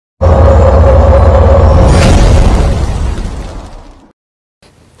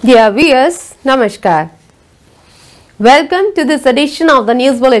Dear viewers, Namaskar. Welcome to this edition of the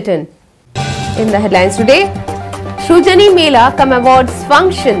News Bulletin. In the headlines today, Shrujani Mela Cum Awards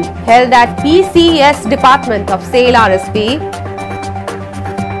function held at PCS Department of Sale RSP.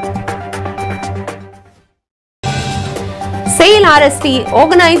 Sale RSP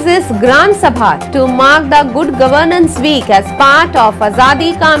organizes Gram Sabha to mark the Good Governance Week as part of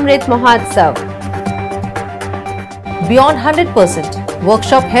Azadi Ka Amrit Mahotsav. Beyond 100%.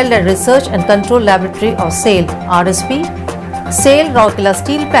 Workshop held at Research and Control Laboratory of SAIL RSP. SAIL Rourkela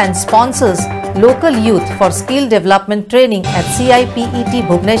Steel Plant sponsors local youth for skill development training at CIPET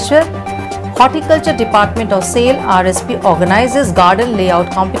Bhubaneswar. Horticulture Department of SAIL RSP organizes garden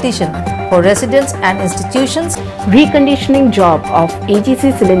layout competition for residents and institutions. Reconditioning job of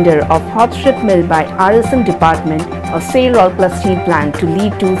AGC cylinder of hot strip mill by RSM Department of SAIL Rourkela Steel Plant to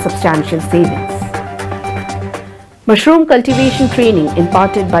lead to substantial savings. Mushroom cultivation training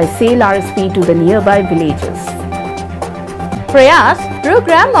imparted by SAIL RSP to the nearby villages. Prayas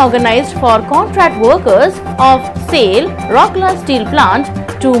program organized for contract workers of SAIL Rourkela Steel Plant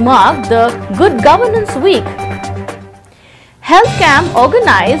to mark the Good Governance Week. Health camp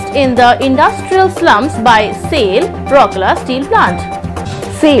organized in the industrial slums by SAIL Rourkela Steel Plant.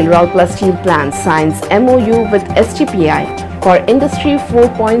 SAIL Rourkela Steel Plant signs MOU with STPI for Industry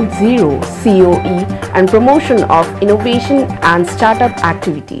 4.0 COE and promotion of innovation and startup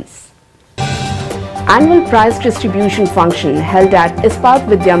activities. Annual prize distribution function held at Ispat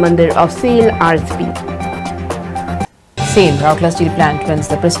Vidya Mandir of SAIL RSP. SAIL Rourkela Steel Plant wins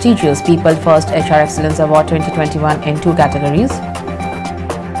the prestigious People First HR Excellence Award 2021 in 2 categories.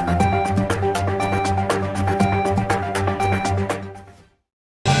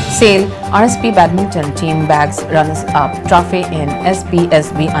 SAIL RSP Badminton team bags runners-up trophy in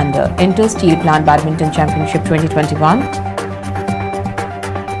SPSB Under Inter Steel Plant Badminton Championship 2021.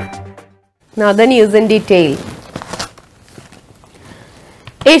 Now the news in detail.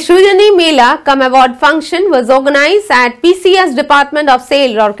 A Shrujani Mela Cum Award function was organized at PCS Department of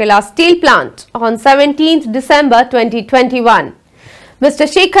SAIL Rourkela Steel Plant on 17th December 2021. Mr.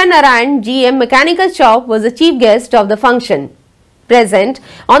 Shekhar Narayan, GM Mechanical Shop, was the chief guest of the function. Present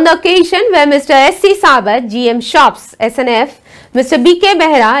on the occasion were Mr. S.C. Sabat, GM Shops, SNF, Mr. B.K.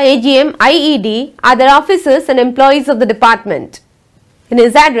 Behra, AGM IED, other officers and employees of the department. In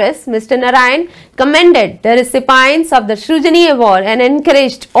his address, Mr. Narayan commended the recipients of the Shrujani Award and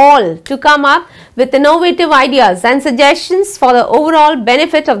encouraged all to come up with innovative ideas and suggestions for the overall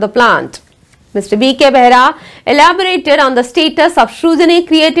benefit of the plant. Mr. B.K. Behra elaborated on the status of Shrujani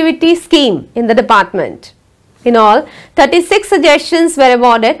Creativity Scheme in the department. In all, 36 suggestions were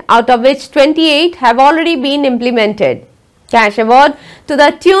awarded, out of which 28 have already been implemented. Cash award to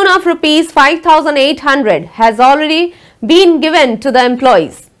the tune of Rs 5,800 has already been given to the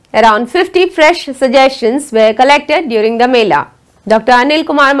employees. Around 50 fresh suggestions were collected during the Mela. Dr. Anil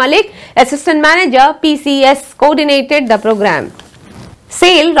Kumar Malik, Assistant Manager, PCS, coordinated the program.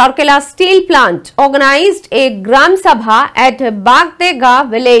 SAIL Rourkela Steel Plant organized a Gram Sabha at Bagdega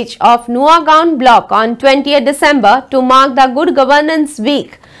village of Nuagaon block on 20th December to mark the Good Governance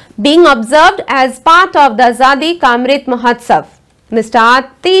Week, being observed as part of the Azadi Ka Amrit Mahotsav. Mr.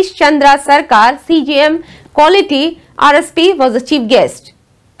 Atish Chandra Sarkar, CGM Quality RSP, was the chief guest.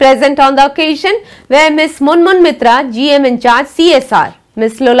 Present on the occasion were Ms. Munmun Mitra, GM in charge CSR,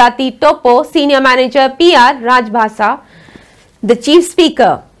 Ms. Lolati Topo, Senior Manager PR Rajbhasa, the chief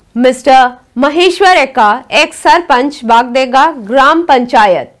speaker, Mr. Maheshwar Eka, ex-Sarpanch Bagdega Gram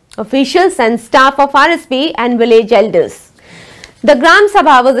Panchayat, officials and staff of RSP and village elders. The Gram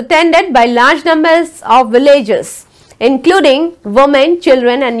Sabha was attended by large numbers of villagers, including women,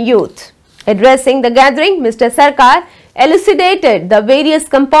 children and youth. Addressing the gathering, Mr. Sarkar elucidated the various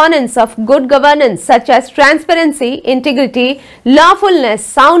components of good governance such as transparency, integrity, lawfulness,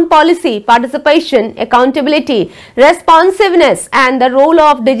 sound policy, participation, accountability, responsiveness and the role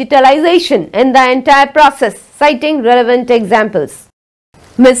of digitalization in the entire process, citing relevant examples.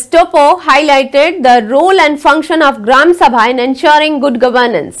 Ms. Topo highlighted the role and function of Gram Sabha in ensuring good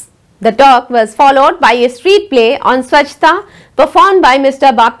governance. The talk was followed by a street play on Swachhta performed by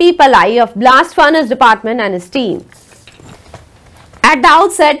Mr. Bapi Palai of Blast Furnace Department and his team. At the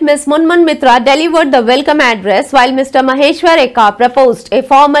outset, Ms. Munmun Mitra delivered the welcome address while Mr. Maheshwar Eka proposed a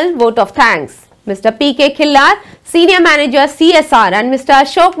formal vote of thanks. Mr. P.K. Khillar, Senior Manager CSR and Mr.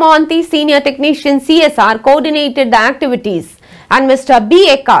 Ashok Mohanty, Senior Technician CSR coordinated the activities and Mr. B.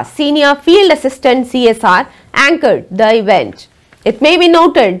 Eka, Senior Field Assistant CSR anchored the event. It may be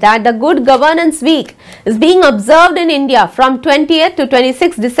noted that the Good Governance Week is being observed in India from 20th to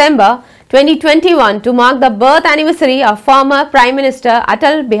 26th December 2021 to mark the birth anniversary of former Prime Minister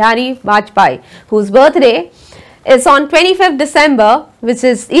Atal Bihari Vajpayee, whose birthday is on 25th December, which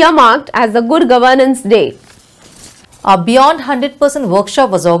is earmarked as the Good Governance Day. A Beyond 100%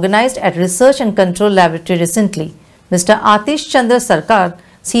 workshop was organized at Research and Control Laboratory recently. Mr. Atish Chandra Sarkar,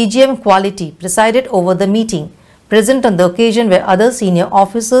 CGM Quality, presided over the meeting. Present on the occasion were other senior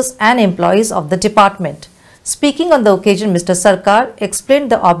officers and employees of the department. Speaking on the occasion, Mr. Sarkar explained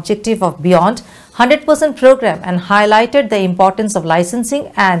the objective of Beyond 100% program and highlighted the importance of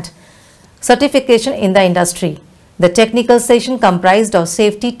licensing and certification in the industry. The technical session comprised of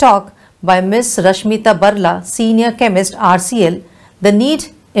safety talk by Ms. Rashmita Barla, Senior Chemist RCL, the need,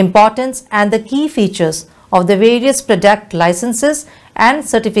 importance and the key features of the various product licenses and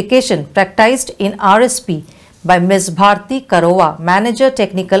certification practiced in RSP by Ms. Bharti Karova, Manager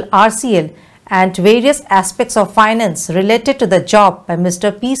Technical RCL, and various aspects of finance related to the job by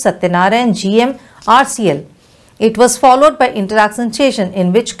Mr. P. Satyanarayan, GM RCL. It was followed by interaction session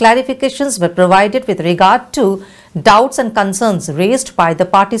in which clarifications were provided with regard to doubts and concerns raised by the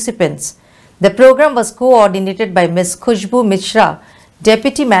participants. The program was coordinated by Ms. Khushbu Mishra,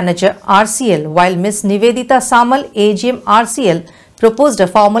 Deputy Manager RCL, while Ms. Nivedita Samal, AGM RCL, proposed a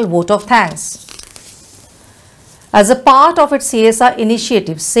formal vote of thanks. As a part of its CSR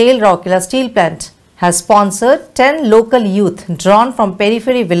initiative, SAIL Rourkela Steel Plant has sponsored 10 local youth drawn from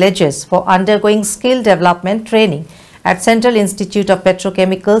periphery villages for undergoing skill development training at Central Institute of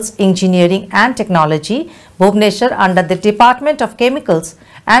Petrochemicals, Engineering and Technology, Bhubaneswar, under the Department of Chemicals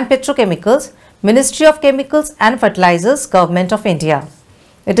and Petrochemicals, Ministry of Chemicals and Fertilizers, Government of India.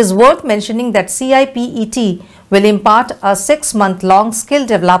 It is worth mentioning that CIPET will impart a 6-month-long skill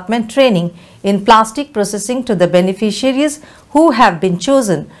development training in plastic processing to the beneficiaries who have been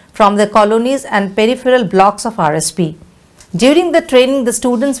chosen from the colonies and peripheral blocks of RSP. During the training, the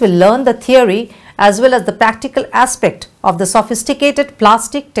students will learn the theory as well as the practical aspect of the sophisticated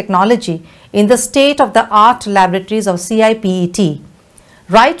plastic technology in the state-of-the-art laboratories of CIPET.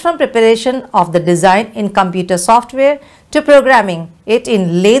 Right from preparation of the design in computer software to programming it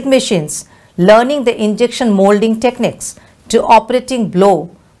in lathe machines, learning the injection molding techniques, to operating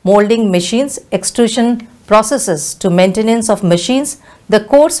blow molding machines, extrusion processes to maintenance of machines, the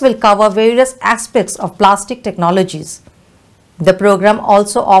course will cover various aspects of plastic technologies. The program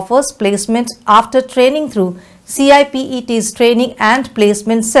also offers placement after training through CIPET's Training and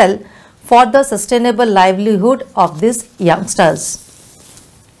Placement Cell for the sustainable livelihood of these youngsters.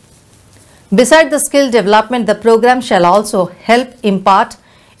 Besides the skill development, the program shall also help impart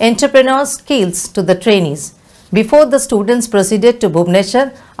entrepreneur skills to the trainees. Before the students proceeded to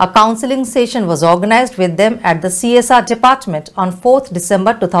Bhubaneswar, a counseling session was organized with them at the CSR department on 4th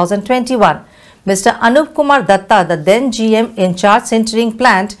December 2021. Mr. Anup Kumar Datta, the then GM in charge sintering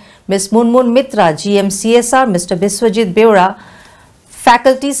plant, Ms. Munmun Mitra, GM CSR, Mr. Biswajit Beura,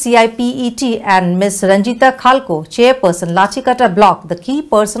 Faculty CIPET, and Ms. Ranjita Khalko, Chairperson Lachikata Block, the key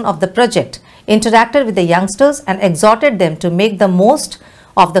person of the project, interacted with the youngsters and exhorted them to make the most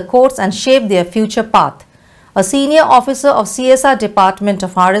of the course and shape their future path. A senior officer of CSR department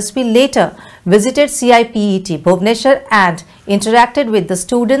of RSP later visited CIPET Bhubaneswar and interacted with the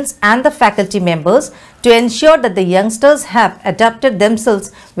students and the faculty members to ensure that the youngsters have adapted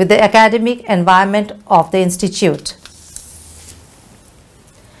themselves with the academic environment of the institute.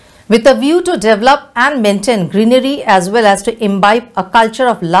 With a view to develop and maintain greenery as well as to imbibe a culture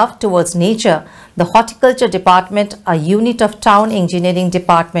of love towards nature, the Horticulture Department, a unit of Town Engineering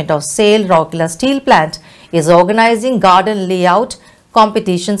Department of SAIL Rourkela Steel Plant, is organizing garden layout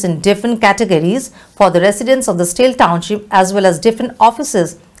competitions in different categories for the residents of the steel township as well as different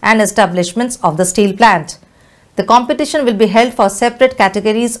offices and establishments of the steel plant. The competition will be held for separate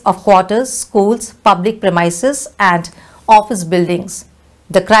categories of quarters, schools, public premises and office buildings.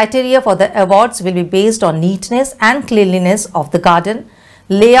 The criteria for the awards will be based on neatness and cleanliness of the garden,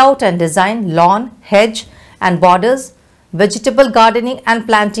 layout and design, lawn, hedge and borders, vegetable gardening and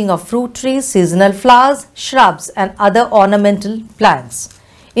planting of fruit trees, seasonal flowers, shrubs and other ornamental plants.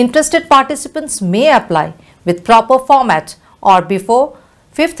 Interested participants may apply with proper format or before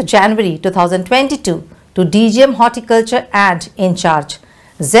 5th January 2022 to DGM Horticulture and in charge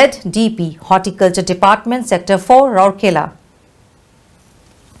ZDP Horticulture Department, Sector 4, Rourkela.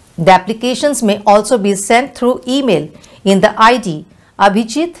 The applications may also be sent through email in the ID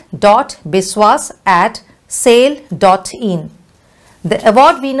abhijit.biswas@sail.in. The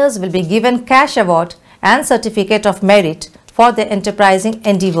award winners will be given cash award and certificate of merit for their enterprising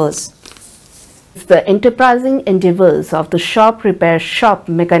endeavors. The enterprising endeavors of the Shop Repair Shop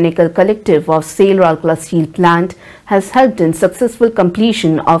Mechanical Collective of SAIL Rourkela Steel Plant has helped in successful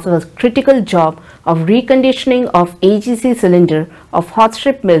completion of a critical job of reconditioning of AGC cylinder of hot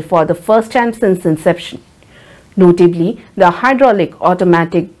strip mill for the first time since inception. Notably, the hydraulic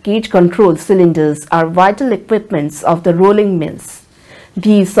automatic gauge control cylinders are vital equipments of the rolling mills.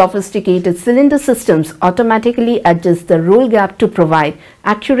 These sophisticated cylinder systems automatically adjust the roll gap to provide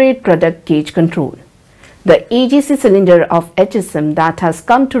accurate product gauge control. The AGC cylinder of HSM that has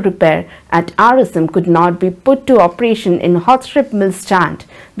come to repair at RSM could not be put to operation in hot strip mill stand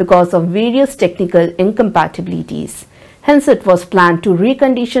because of various technical incompatibilities. Hence, it was planned to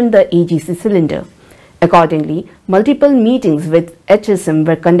recondition the AGC cylinder. Accordingly, multiple meetings with HSM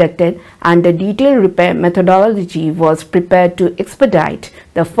were conducted and a detailed repair methodology was prepared to expedite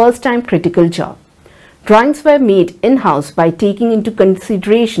the first-time critical job. Drawings were made in-house by taking into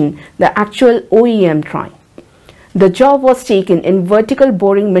consideration the actual OEM drawing. The job was taken in vertical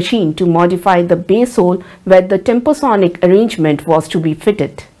boring machine to modify the base hole where the temposonic arrangement was to be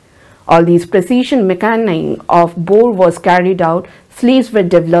fitted. All these precision mechanism of bore was carried out, sleeves were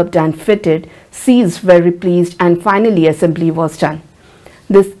developed and fitted, seals were replaced and finally assembly was done.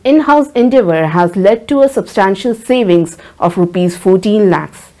 This in-house endeavour has led to a substantial savings of Rs 14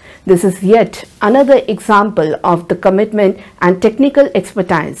 lakhs. This is yet another example of the commitment and technical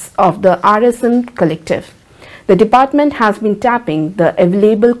expertise of the RSM collective. The department has been tapping the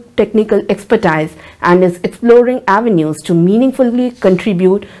available technical expertise and is exploring avenues to meaningfully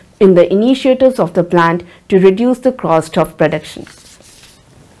contribute in the initiatives of the plant to reduce the cost of production.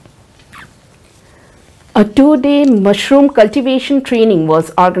 A 2-day mushroom cultivation training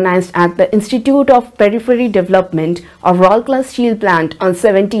was organized at the Institute of Periphery Development of Rourkela Steel Plant on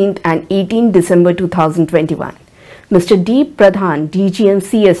 17th and 18th December 2021. Mr. D. Pradhan, DGM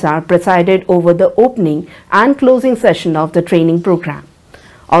CSR, presided over the opening and closing session of the training program.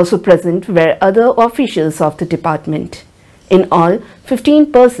 Also present were other officials of the department. In all,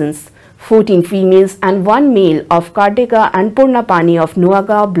 15 persons, 14 females and 1 male of Kardega and Purnapani of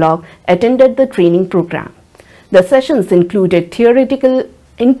Nuagaon block attended the training program. The sessions included theoretical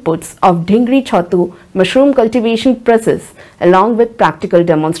inputs of Dhingri Chhatu mushroom cultivation process along with practical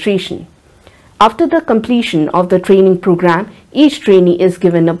demonstration. After the completion of the training program, each trainee is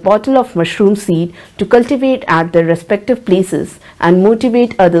given a bottle of mushroom seed to cultivate at their respective places and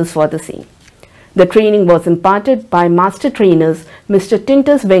motivate others for the same. The training was imparted by master trainers Mr.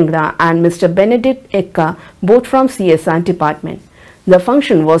 Tintas Vengra and Mr. Benedict Ekka, both from CSR department. The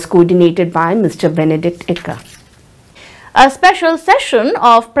function was coordinated by Mr. Benedict Ekka. A special session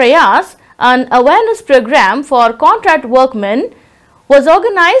of Prayas, an awareness program for contract workmen, was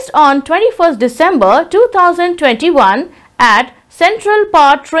organized on 21st December 2021 at Central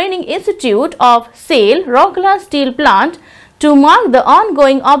Power Training Institute of SAIL Rourkela Steel Plant to mark the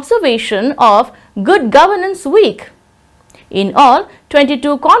ongoing observation of Good Governance Week. In all,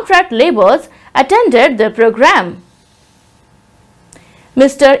 22 contract laborers attended the program.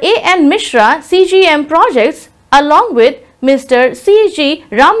 Mr. A.N. Mishra, CGM Projects, along with Mr. C.G.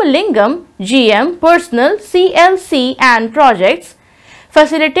 Ramalingam, GM Personal, CLC and Projects,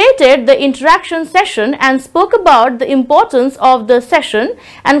 facilitated the interaction session and spoke about the importance of the session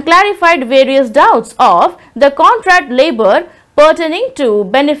and clarified various doubts of the contract labor pertaining to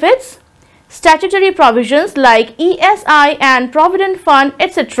benefits, statutory provisions like ESI and Provident Fund,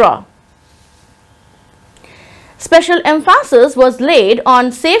 etc. Special emphasis was laid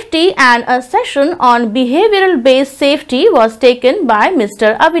on safety and a session on behavioral based safety was taken by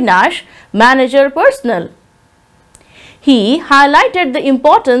Mr. Avinash, Manager Personnel. He highlighted the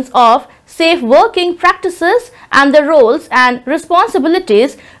importance of safe working practices and the roles and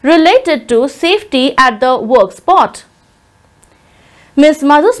responsibilities related to safety at the work spot. Ms.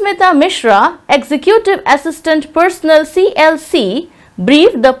 Madhusmita Mishra, Executive Assistant Personnel CLC,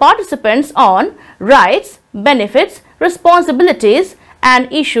 briefed the participants on rights, benefits, responsibilities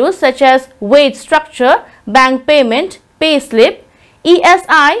and issues such as wage structure, bank payment, pay slip,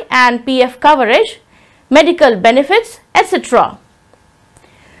 ESI and PF coverage, medical benefits, etc.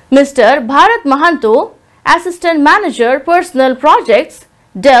 Mr. Bharat Mahanto, Assistant Manager Personnel Projects,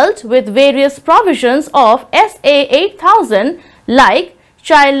 dealt with various provisions of SA 8000 like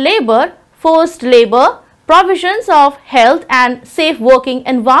child labor, forced labor, provisions of health and safe working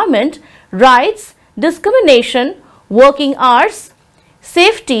environment, rights, discrimination, working hours,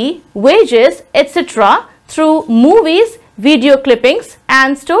 safety, wages, etc. through movies, video clippings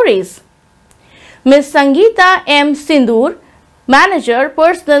and stories. Ms. Sangeeta M. Sindur, Manager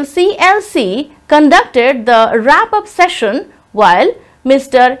Personnel CLC, conducted the wrap-up session while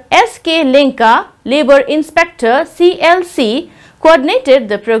Mr. S.K. Linka, Labour Inspector CLC, coordinated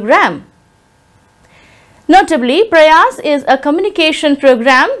the program. Notably, Prayas is a communication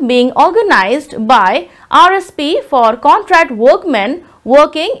program being organized by RSP for contract workmen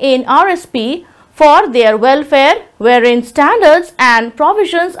working in RSP for their welfare, wherein standards and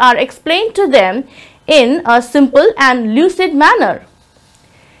provisions are explained to them in a simple and lucid manner.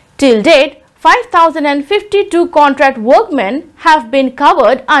 Till date, 5,052 contract workmen have been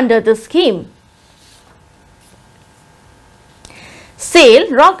covered under the scheme. SAIL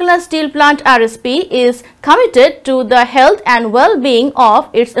Rourkela Steel Plant RSP is committed to the health and well-being of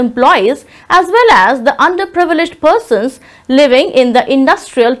its employees as well as the underprivileged persons living in the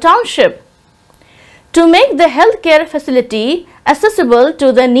industrial township. To make the healthcare facility accessible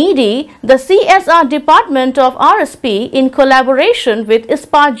to the needy, the CSR department of RSP in collaboration with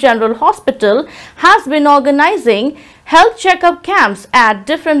Ispat General Hospital has been organizing health checkup camps at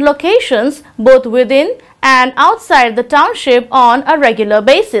different locations both within and outside the township on a regular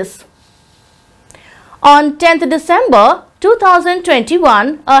basis. On 10th December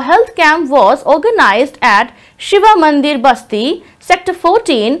 2021, a health camp was organized at Shiva Mandir Basti, Sector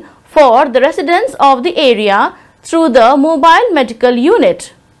 14 for the residents of the area through the Mobile Medical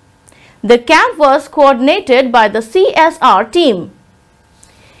Unit. The camp was coordinated by the CSR team.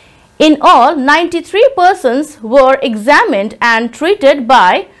 In all, 93 persons were examined and treated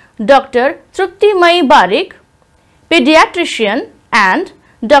by Dr. Trupti Mai Barik, pediatrician, and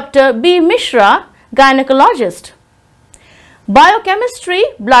Dr. B. Mishra, gynecologist. Biochemistry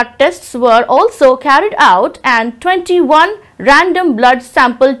blood tests were also carried out and 21 random blood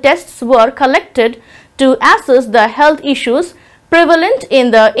sample tests were collected to assess the health issues prevalent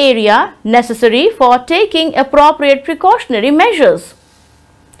in the area necessary for taking appropriate precautionary measures.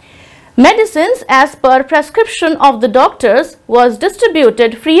 Medicines as per prescription of the doctors was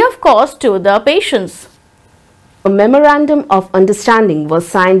distributed free of cost to the patients. A memorandum of understanding was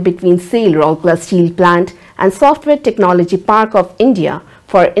signed between SAIL Rourkela Steel Plant and Software Technology Park of India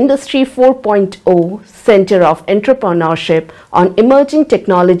for Industry 4.0 Center of Entrepreneurship on Emerging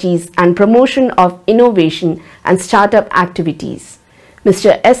Technologies and Promotion of Innovation and Startup Activities.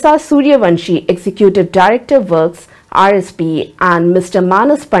 Mr. S.R. Suryavanshi, Executive Director Works, RSP, and Mr.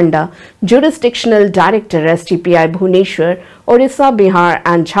 Manas Panda, Jurisdictional Director, STPI Bhubaneswar, Odisha, Bihar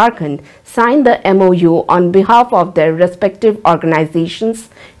and Jharkhand, signed the MOU on behalf of their respective organizations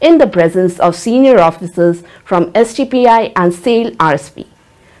in the presence of senior officers from STPI and SAIL RSP.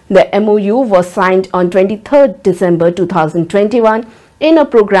 The MOU was signed on 23rd December 2021 in a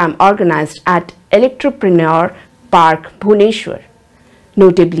program organized at Electropreneur Park, Bhubaneswar.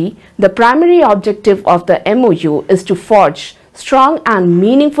 Notably, the primary objective of the MOU is to forge strong and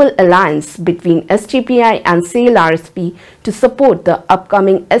meaningful alliance between STPI and SAIL RSP to support the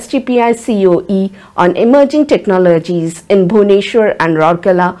upcoming STPI COE on emerging technologies in Bhubaneswar and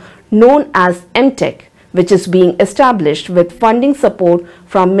Rourkela, known as MTech, which is being established with funding support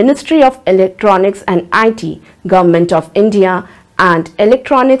from Ministry of Electronics and IT, Government of India, and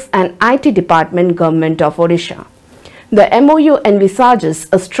Electronics and IT Department, Government of Odisha. The MOU envisages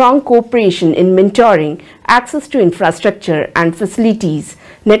a strong cooperation in mentoring, access to infrastructure and facilities,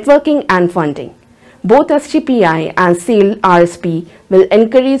 networking and funding. Both STPI and SAIL RSP will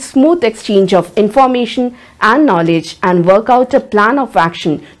encourage smooth exchange of information and knowledge and work out a plan of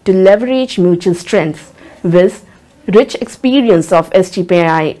action to leverage mutual strengths with rich experience of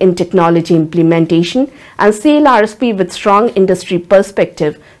STPI in technology implementation and SAIL RSP with strong industry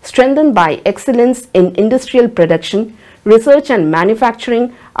perspective strengthened by excellence in industrial production, research and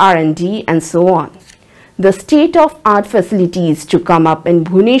manufacturing, R&D and so on. The state-of-art facilities to come up in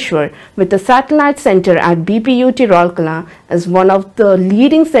Bhubaneswar with a satellite center at BPUT Rourkela as one of the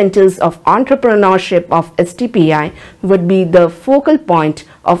leading centers of entrepreneurship of STPI would be the focal point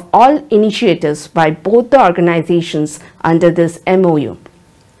of all initiatives by both the organizations under this MOU.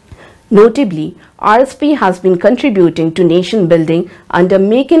 Notably, RSP has been contributing to nation building under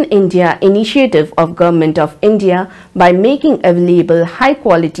Make in India initiative of Government of India by making available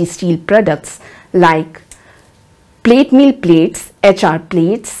high-quality steel products like plate mill plates, HR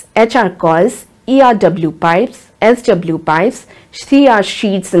plates, HR coils, ERW pipes, SW pipes, CR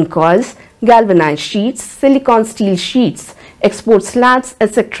sheets and coils, galvanized sheets, silicon steel sheets, export slabs,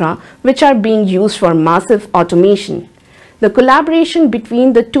 etc., which are being used for massive automation. The collaboration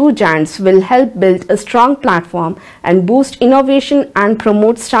between the two giants will help build a strong platform and boost innovation and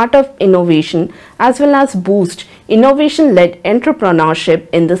promote startup innovation as well as boost innovation-led entrepreneurship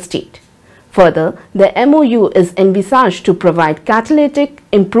in the state. Further, the MOU is envisaged to provide catalytic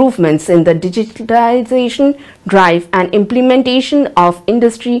improvements in the digitalization drive and implementation of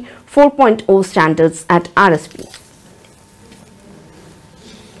Industry 4.0 standards at RSP.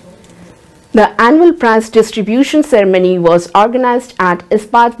 The annual prize distribution ceremony was organized at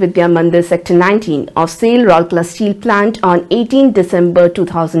Ispat Vidya Mandir Sector 19 of SAIL Rourkela Steel Plant on 18 December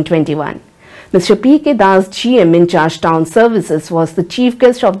 2021. Mr. P.K. Das, GM in charge Town Services, was the chief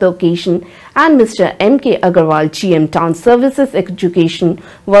guest of the occasion, and Mr. M.K. Agarwal, GM Town Services Education,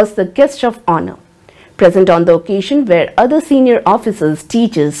 was the guest of honor. Present on the occasion were other senior officers,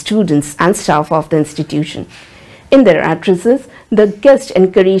 teachers, students and staff of the institution. In their addresses, the guests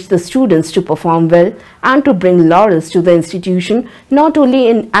encouraged the students to perform well and to bring laurels to the institution not only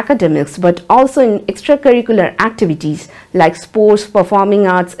in academics but also in extracurricular activities like sports, performing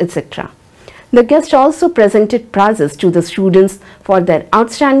arts, etc. The guests also presented prizes to the students for their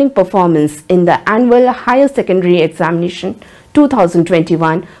outstanding performance in the annual Higher Secondary Examination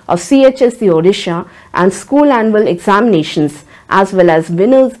 2021 of CHSC Odisha and school annual examinations, as well as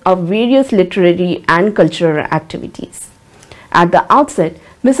winners of various literary and cultural activities. At the outset,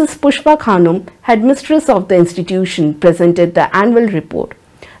 Mrs. Pushpa Khanum, headmistress of the institution, presented the annual report.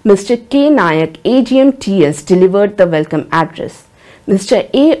 Mr. K. Nayak, AGM TS, delivered the welcome address. Mr.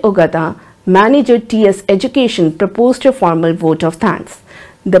 A. Ogata, Manager TS Education, proposed a formal vote of thanks.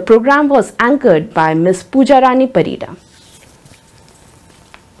 The program was anchored by Ms. Poojarani Parida.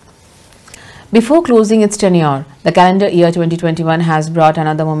 Before closing its tenure, the calendar year 2021 has brought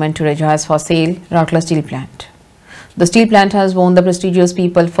another moment to rejoice for SAIL Rourkela Steel Plant. The steel plant has won the prestigious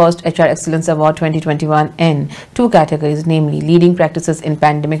People First HR Excellence Award 2021 in two categories, namely Leading Practices in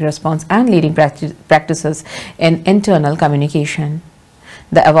Pandemic Response and Leading Practices in Internal Communication.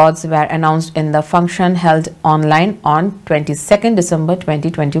 The awards were announced in the function held online on 22nd December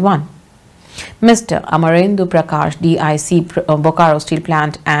 2021. Mr. Amarendu Prakash, DIC Bokaro Steel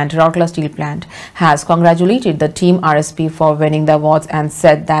Plant and Rourkela Steel Plant, has congratulated the team RSP for winning the awards and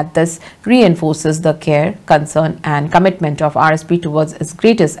said that this reinforces the care, concern and commitment of RSP towards its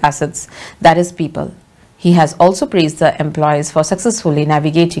greatest assets, that is people. He has also praised the employees for successfully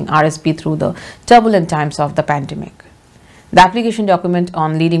navigating RSP through the turbulent times of the pandemic. The application document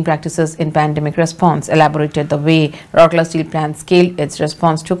on leading practices in pandemic response elaborated the way Rourkela Steel Plant scaled its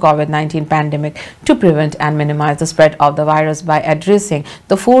response to COVID-19 pandemic to prevent and minimize the spread of the virus by addressing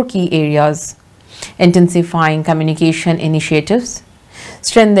the four key areas: intensifying communication initiatives,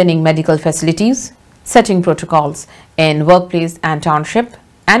 strengthening medical facilities, setting protocols in workplace and township,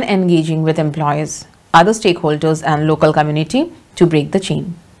 and engaging with employees, other stakeholders and local community to break the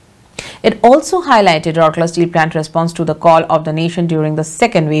chain. It also highlighted Rourkela Steel Plant response to the call of the nation during the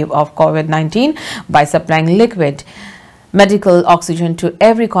second wave of COVID-19 by supplying liquid medical oxygen to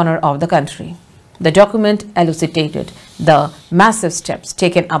every corner of the country. The document elucidated the massive steps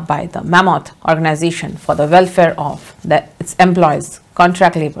taken up by the Mammoth organization for the welfare of its employees,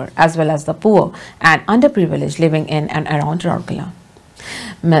 contract labor, as well as the poor and underprivileged living in and around Rourkela.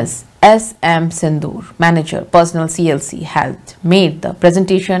 Ms. S.M. Sindoor, Manager, Personal CLC, had made the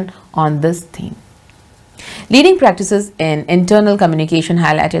presentation on this theme. Leading practices in internal communication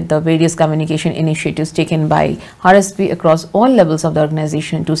highlighted the various communication initiatives taken by RSP across all levels of the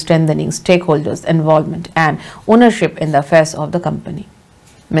organization to strengthening stakeholders' involvement and ownership in the affairs of the company.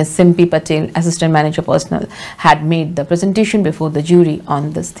 Ms. Simpi Patel, Assistant Manager Personnel, had made the presentation before the jury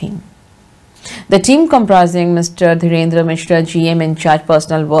on this theme. The team comprising Mr. Dhirendra Mishra, GM in charge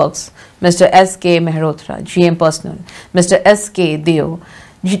Personal Works, Mr. S.K. Mehrotra, GM Personal, Mr. S.K. Deo,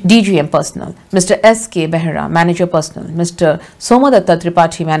 DGM Personal, Mr. S.K. Behra, Manager Personal, Mr. Somadatta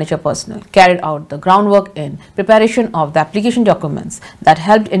Tripathi, Manager Personal, carried out the groundwork in preparation of the application documents that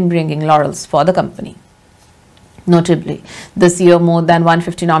helped in bringing laurels for the company. Notably, this year more than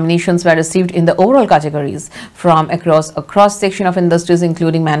 150 nominations were received in the overall categories from across a cross-section of industries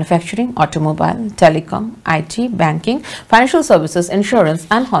including manufacturing, automobile, telecom, IT, banking, financial services, insurance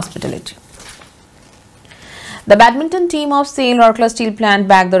and hospitality. The badminton team of SAIL Rourkela Steel Plant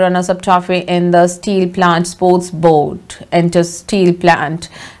bagged the runners-up trophy in the Steel Plant Sports Board Inter Steel Plant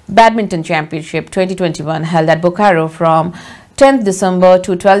Badminton Championship 2021 held at Bokaro from 10th December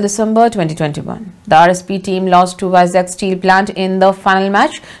to 12th December 2021. The RSP team lost to Vizag Steel Plant in the final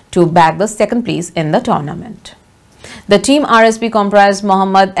match to bag the second place in the tournament. The team RSP comprised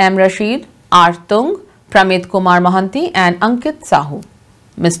Mohammad M. Rashid, R. Tung, Pramit Kumar Mahanti and Ankit Sahu.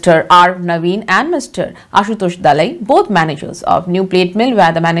 Mr. R. Naveen and Mr. Ashutosh Dalai, both managers of New Plate Mill,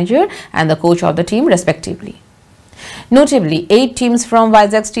 were the manager and the coach of the team respectively. Notably, 8 teams from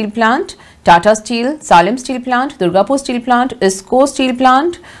Vizag Steel Plant, Tata Steel, Salem Steel Plant, Durgapur Steel Plant, ISCO Steel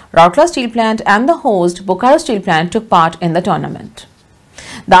Plant, Rourkela Steel Plant and the host Bokaro Steel Plant took part in the tournament.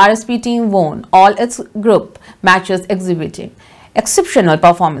 The RSP team won all its group matches, exhibiting exceptional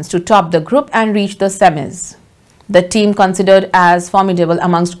performance to top the group and reach the semis. The team, considered as formidable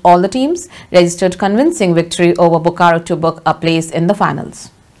amongst all the teams, registered convincing victory over Bokaro to book a place in the finals.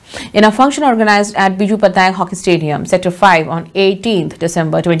 In a function organized at Biju Patnaik Hockey Stadium, Sector 5 on 18th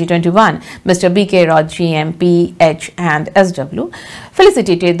December 2021, Mr. B.K. Rod, GM, PH and SW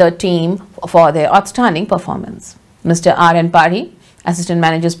felicitated the team for their outstanding performance. Mr. R.N. Pari, Assistant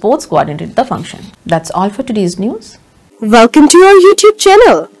Manager Sports, coordinated the function. That's all for today's news. Welcome to our YouTube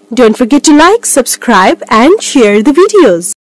channel. Don't forget to like, subscribe and share the videos.